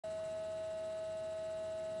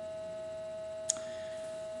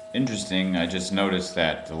interesting. I just noticed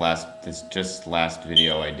that this last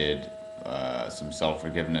video I did some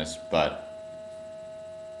self-forgiveness, but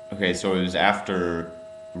okay, so it was after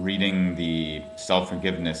reading the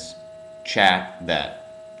self-forgiveness chat that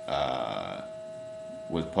uh,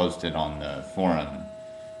 was posted on the forum,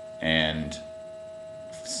 and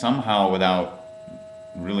somehow without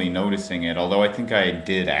really noticing it, although I think I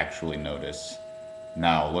did actually notice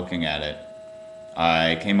now looking at it,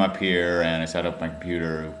 I came up here and I set up my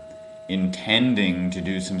computer intending to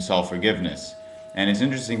do some self forgiveness. And it's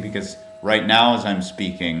interesting because right now, as I'm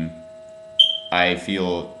speaking, I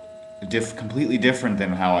feel completely different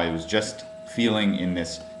than how I was just feeling in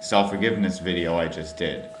this self forgiveness video I just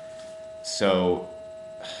did. So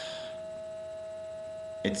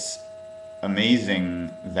it's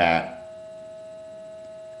amazing that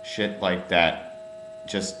shit like that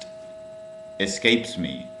just escapes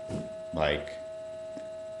me. Like,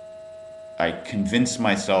 I convince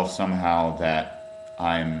myself somehow that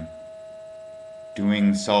I'm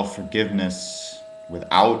doing self forgiveness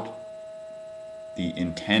without the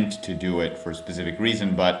intent to do it for a specific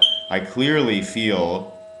reason, but I clearly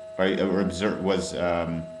feel, or observe,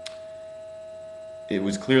 it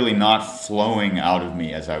was clearly not flowing out of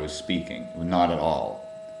me as I was speaking, not at all.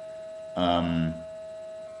 Um,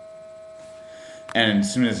 and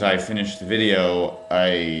as soon as I finished the video,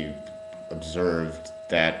 I observed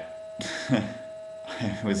that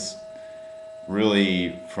I was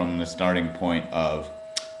really from the starting point of,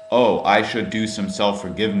 oh, I should do some self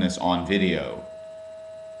forgiveness on video.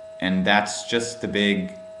 And that's the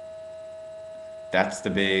big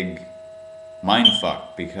mind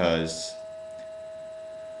fuck because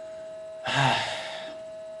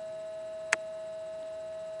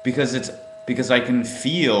it's because I can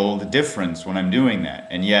feel the difference when I'm doing that,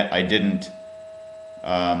 and yet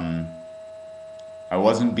um, I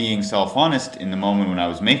wasn't being self honest in the moment when I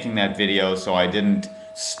was making that video, so I didn't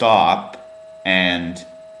stop and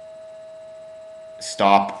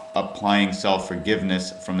stop applying self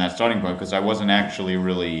forgiveness from that starting point because I wasn't actually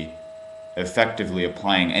really effectively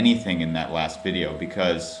applying anything in that last video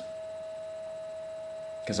because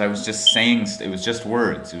I was just saying it was just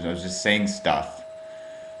words. I was just saying stuff.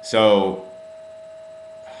 So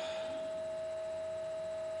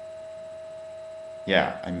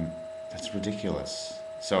yeah, I'm that's ridiculous.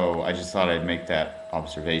 So I just thought I'd make that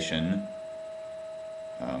observation.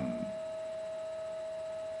 Um,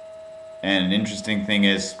 and an interesting thing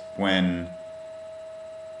is when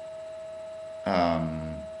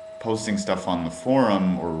um, posting stuff on the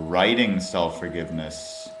forum or writing self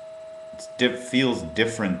forgiveness, feels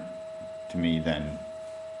different to me than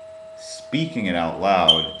speaking it out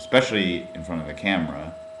loud, especially in front of the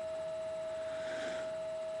camera.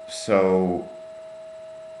 So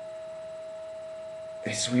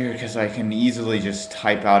it's weird because I can easily just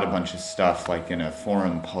type out a bunch of stuff like in a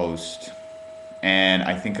forum post, and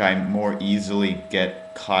I think I more easily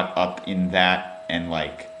get caught up in that and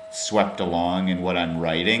like swept along in what I'm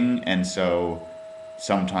writing, and so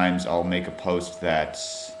sometimes I'll make a post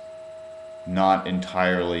that's not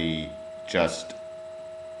entirely just,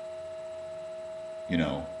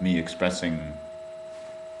 me expressing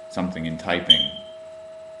something in typing.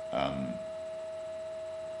 Um,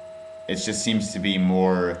 it just seems to be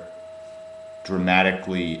more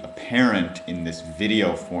dramatically apparent in this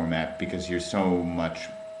video format because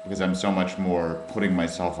I'm so much more putting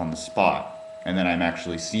myself on the spot, and then I'm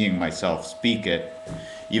actually seeing myself speak it,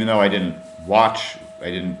 even though I didn't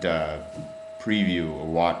preview or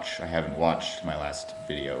watch. I haven't watched my last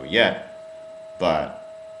video yet, but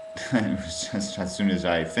it was just as soon as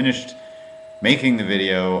I finished making the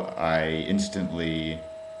video, I instantly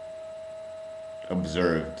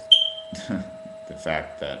observed the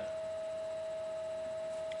fact that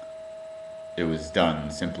it was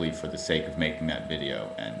done simply for the sake of making that video,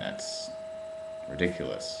 and that's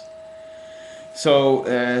ridiculous. So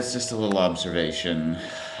it's just a little observation.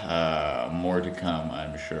 More to come,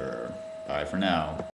 I'm sure. Bye for now.